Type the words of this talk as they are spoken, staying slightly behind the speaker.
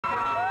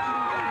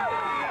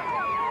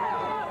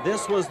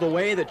This was the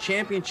way the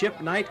championship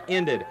night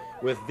ended,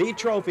 with the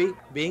trophy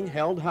being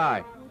held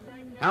high.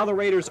 How the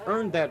Raiders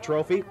earned that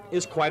trophy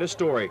is quite a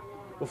story.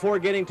 Before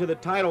getting to the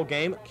title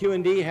game,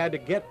 QND had to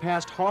get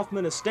past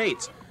Hoffman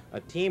Estates,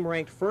 a team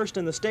ranked first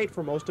in the state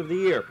for most of the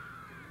year.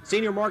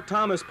 Senior Mark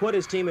Thomas put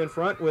his team in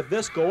front with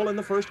this goal in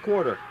the first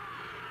quarter.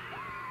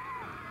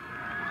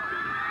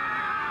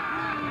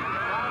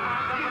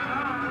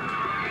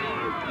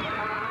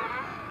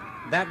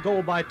 That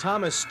goal by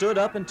Thomas stood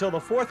up until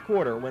the fourth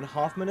quarter when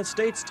Hoffman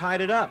Estates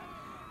tied it up.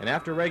 And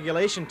after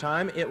regulation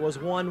time, it was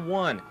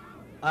 1-1.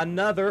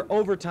 Another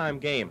overtime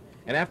game.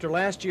 And after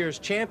last year's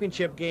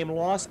championship game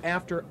loss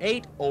after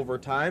 8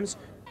 overtimes,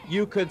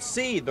 you could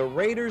see the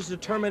Raiders'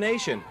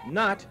 determination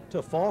not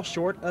to fall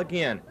short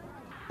again.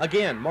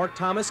 Again, Mark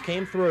Thomas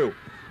came through.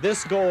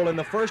 This goal in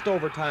the first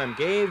overtime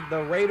gave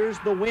the Raiders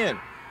the win,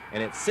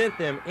 and it sent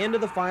them into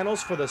the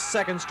finals for the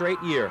second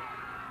straight year.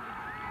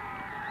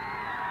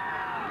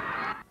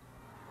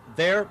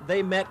 There,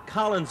 they met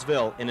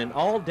Collinsville in an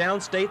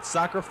all-downstate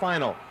soccer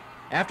final.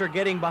 After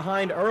getting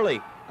behind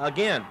early,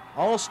 again,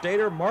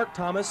 All-Stater Mark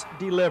Thomas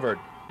delivered.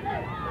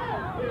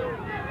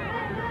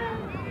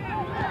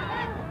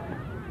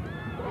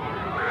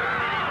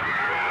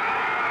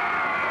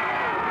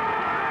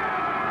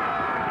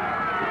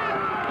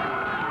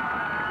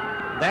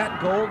 That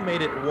goal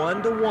made it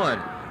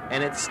 1-1,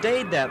 and it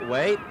stayed that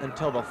way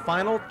until the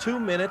final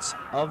 2 minutes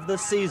of the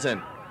season.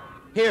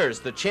 Here's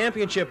the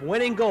championship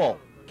winning goal.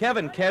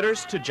 Kevin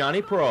Koetters to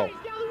Johnny Prow.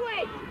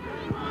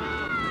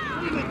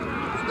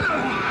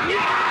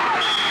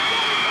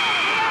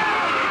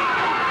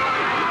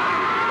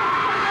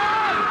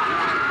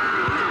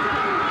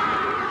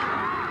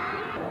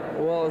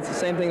 Well, it's the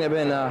same thing that's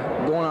been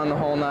going on the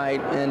whole night,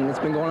 and it's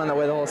been going on that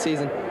way the whole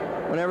season.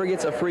 Whenever he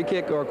gets a free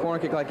kick or a corner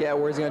kick like that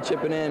where he's going to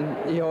chip it in,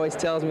 he always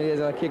tells me he's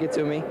going to kick it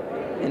to me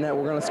and that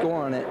we're going to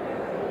score on it.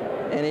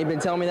 And he's been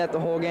telling me that the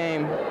whole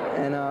game,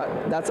 and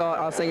that's all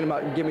I was thinking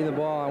about. Give me the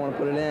ball, I want to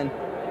put it in.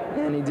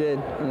 And he did,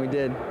 and we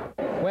did.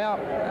 Well,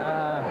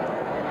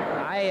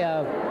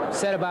 I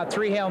said about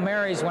 3 Hail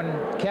Marys when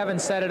Kevin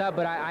set it up,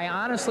 but I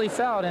honestly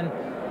felt,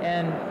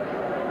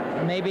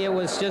 and maybe it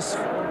was just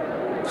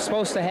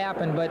supposed to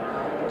happen,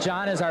 but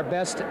John is our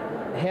best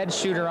head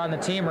shooter on the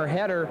team, or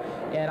header,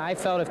 and I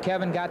felt if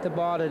Kevin got the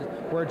ball to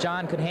where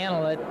John could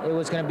handle it, it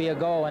was going to be a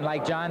goal. And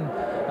like John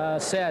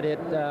said,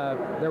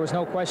 there was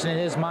no question in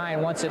his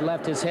mind once it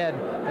left his head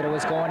that it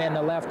was going in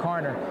the left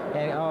corner.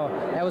 And oh,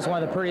 that was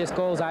one of the prettiest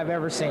goals I've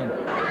ever seen.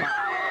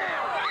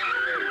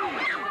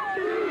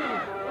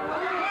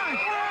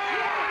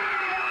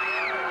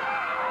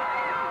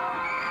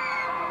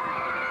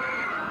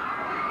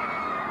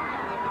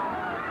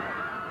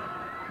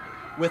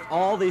 With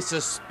all the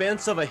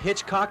suspense of a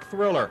Hitchcock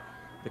thriller,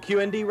 the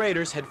QND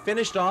Raiders had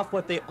finished off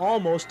what they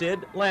almost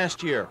did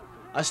last year,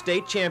 a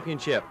state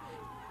championship.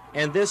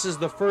 And this is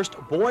the first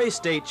boys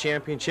state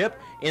championship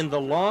in the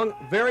long,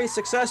 very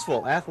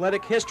successful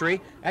athletic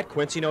history at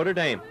Quincy Notre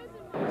Dame.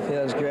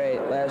 Feels great.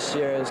 Last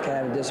year it was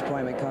kind of a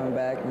disappointment coming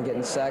back and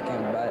getting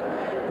second,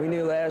 but we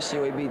knew last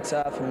year we'd be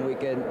tough and we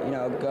could,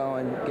 go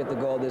and get the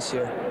gold this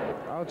year.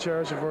 I'll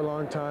cherish it for a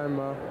long time.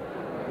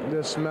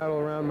 This medal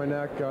around my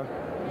neck,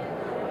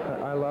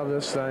 I love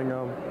this thing.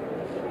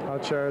 I'll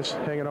cherish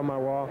hanging on my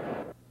wall.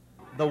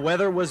 The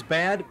weather was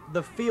bad,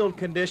 the field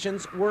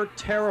conditions were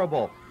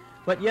terrible,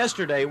 but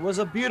yesterday was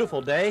a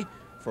beautiful day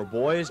for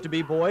boys to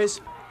be boys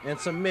and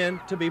some men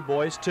to be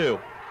boys too.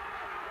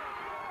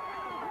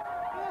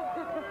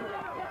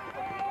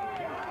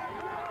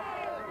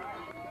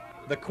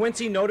 The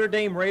Quincy Notre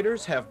Dame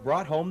Raiders have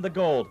brought home the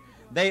gold.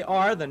 They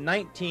are the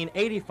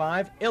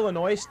 1985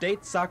 Illinois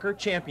State Soccer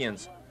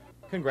Champions.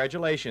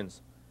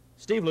 Congratulations.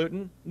 Steve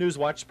Luton,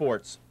 Newswatch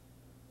Sports.